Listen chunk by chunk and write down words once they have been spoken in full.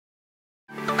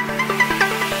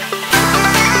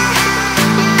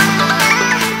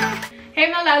Hey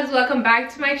my loves, welcome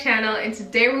back to my channel, and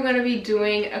today we're going to be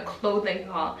doing a clothing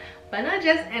haul, but not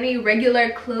just any regular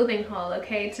clothing haul.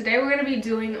 Okay, today we're going to be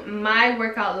doing my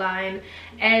workout line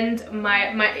and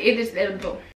my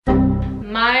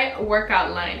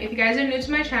workout line. If you guys are new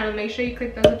to my channel, make sure you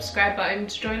click the subscribe button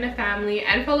to join the family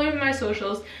and follow me on my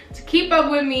socials to keep up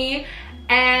with me.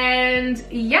 And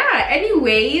yeah,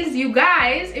 anyways, you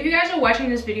guys, if you guys are watching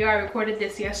this video, I recorded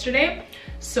this yesterday.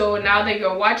 So now that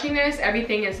you're watching this,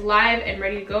 everything is live and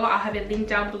ready to go. I'll have it linked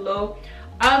down below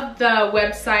of the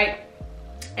website.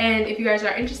 And if you guys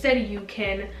are interested, you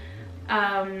can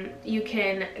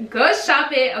go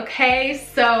shop it, okay?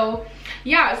 So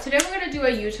yeah, today we're gonna do a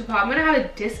YouTube haul. I'm gonna have a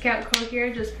discount code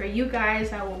here just for you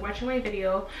guys that were watching my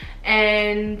video.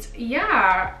 And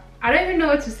yeah, I don't even know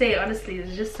what to say, honestly.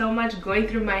 There's just so much going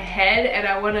through my head and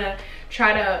I want to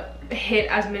try to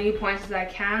hit as many points as I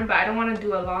can, but I don't want to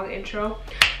do a long intro.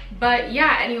 But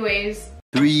yeah, anyways,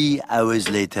 3 hours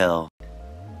later.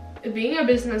 Being a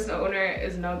business owner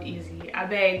is not easy. I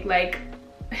beg, like,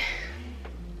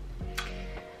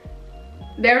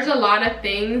 there's a lot of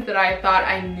things that I thought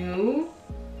I knew,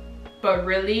 but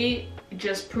really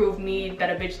just proved me that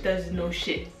a bitch doesn't know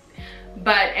shit.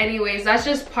 But anyways, that's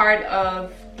just part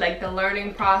of like the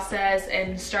learning process,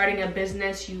 and starting a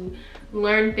business, you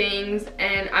learn things.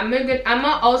 And I'm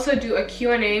gonna also do a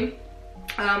Q&A.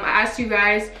 I asked you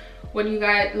guys when you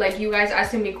guys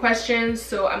asking me questions,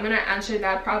 so I'm gonna answer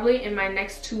that probably in my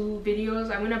next 2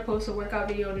 videos. I'm gonna post a workout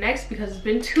video next because it's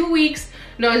been 2 weeks,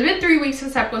 no, it's been 3 weeks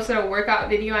since I posted a workout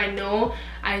video. I know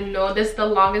this is the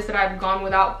longest that I've gone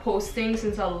without posting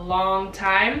since a long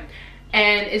time.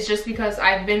 And it's just because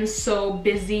I've been so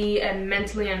busy and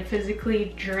mentally and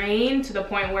physically drained to the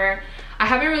point where I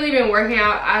haven't really been working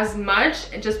out as much,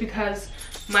 just because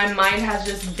my mind has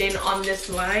just been on this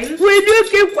line. Will you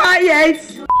keep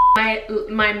quiet?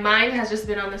 My mind has just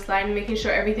been on this line, making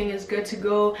sure everything is good to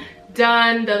go,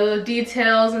 done, the little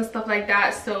details and stuff like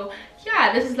that. So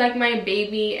yeah, this is like my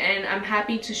baby, and I'm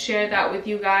happy to share that with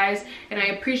you guys. And I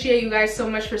appreciate you guys so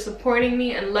much for supporting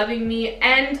me and loving me,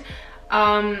 and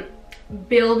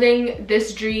building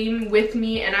this dream with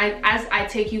me, and as I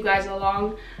take you guys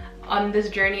along on this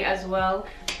journey as well.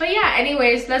 But yeah,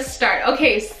 anyways, let's start.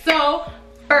 Okay, so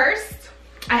first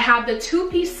I have the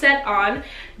 2-piece set on.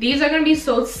 These are going to be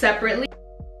sold separately.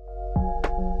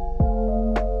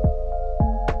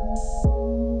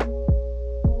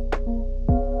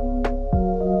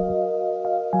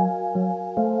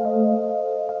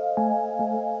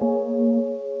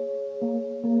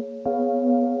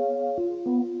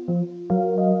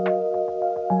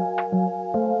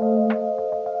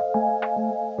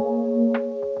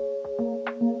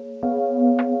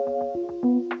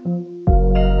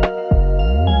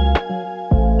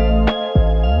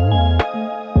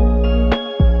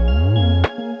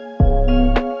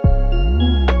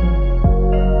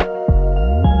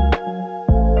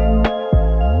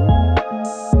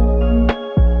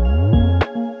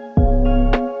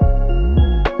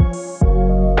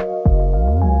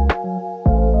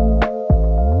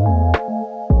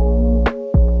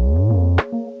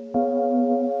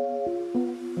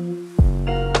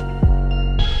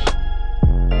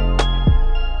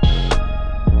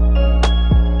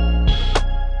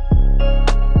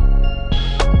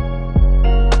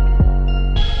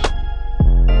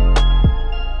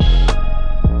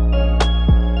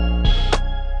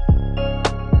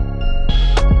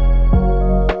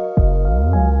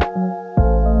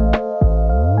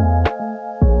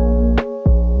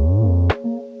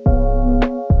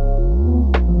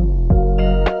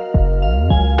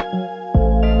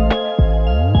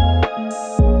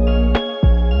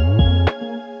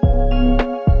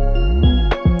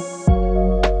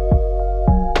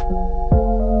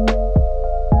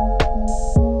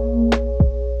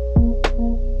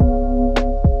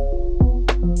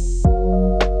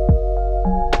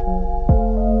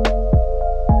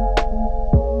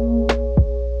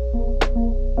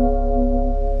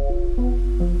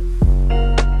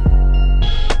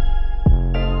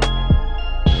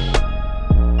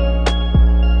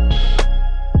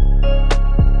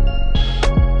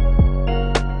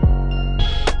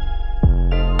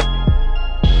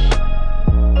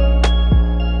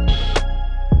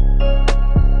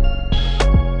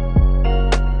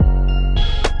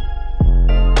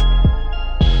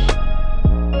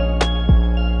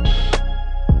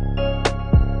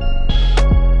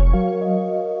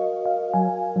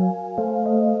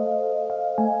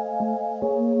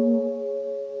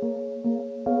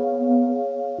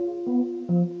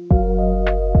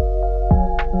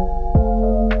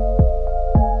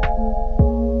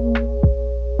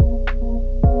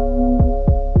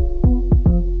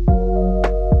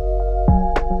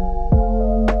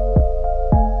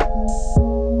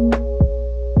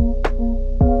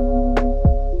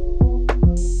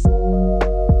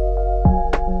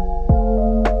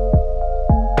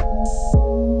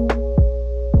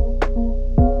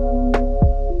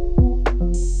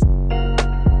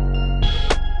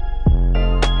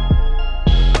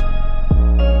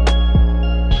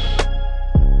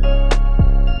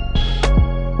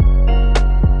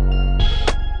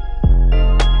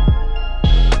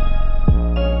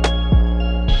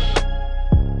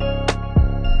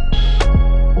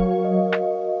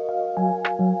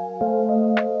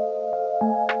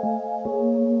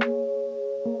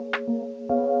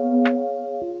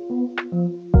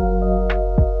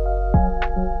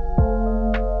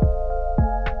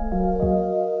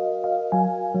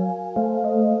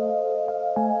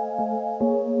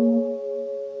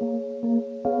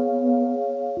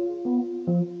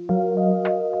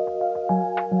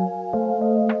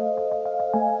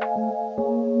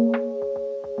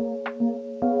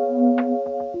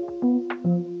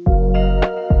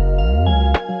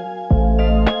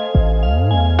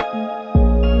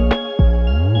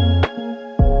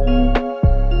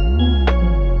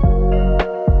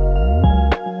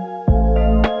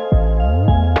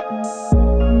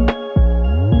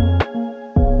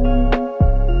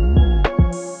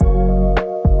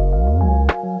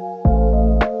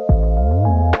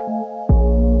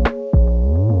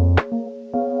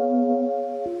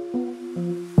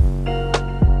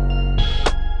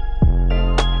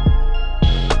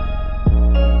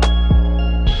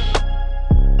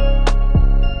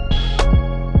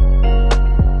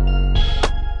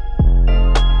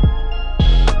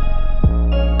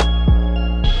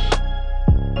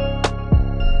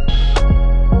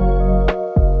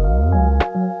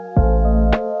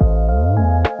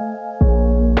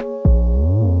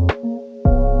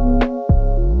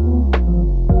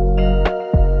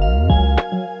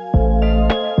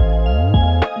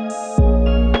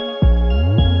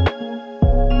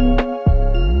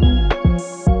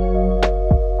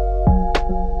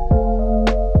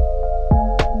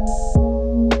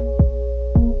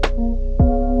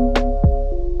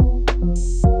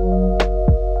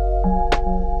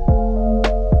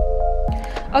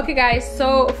 Okay guys,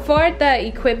 so for the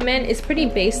equipment, it's pretty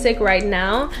basic right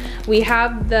now. We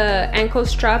have the ankle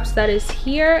straps that is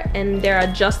here, and they're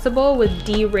adjustable with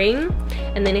D-ring,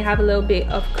 and then you have a little bit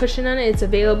of cushion on it. It's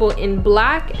available in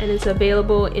black and it's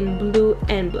available in blue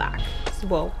and black.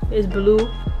 Well, it's blue,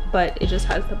 but it just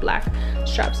has the black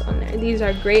straps on there. These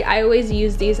are great. I always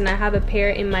use these, and I have a pair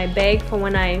in my bag for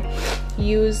when I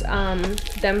use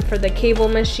them for the cable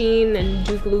machine and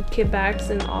do glue kickbacks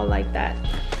and all like that.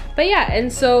 But yeah,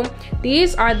 and so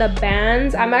these are the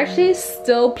bands. I'm actually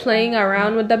still playing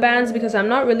around with the bands because I'm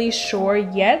not really sure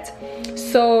yet.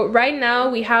 So right now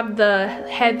we have the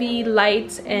heavy,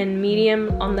 light, and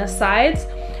medium on the sides,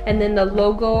 and then the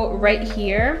logo right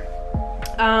here.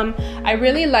 I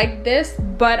really like this,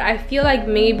 but I feel like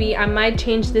maybe I might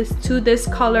change this to this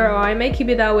color, or I may keep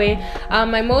it that way.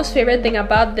 My most favorite thing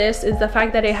about this is the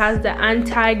fact that it has the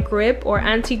anti-grip or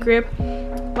anti-grip.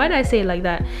 Why did I say it like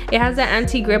that? It has the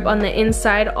anti-grip on the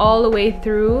inside all the way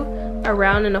through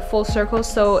around in a full circle,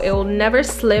 so it will never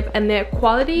slip, and the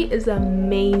quality is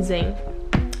amazing.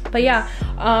 But yeah,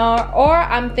 or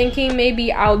I'm thinking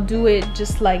maybe I'll do it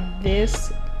just like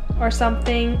this or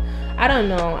something. I don't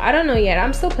know yet.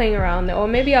 I'm still playing around there. Or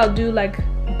maybe I'll do like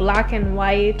black and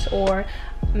white, or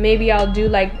maybe I'll do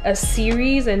like a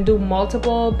series and do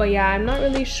multiple. But yeah, I'm not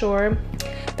really sure.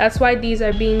 That's why these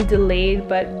are being delayed.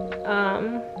 But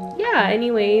yeah,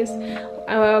 anyways,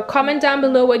 comment down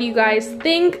below what you guys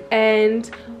think and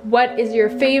what is your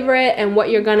favorite and what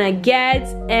you're gonna get.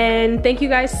 And thank you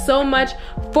guys so much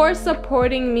for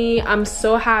supporting me. I'm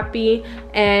so happy,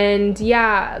 and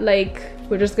yeah, like,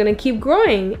 we're just gonna keep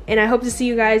growing, and I hope to see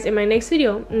you guys in my next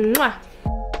video. Mwah!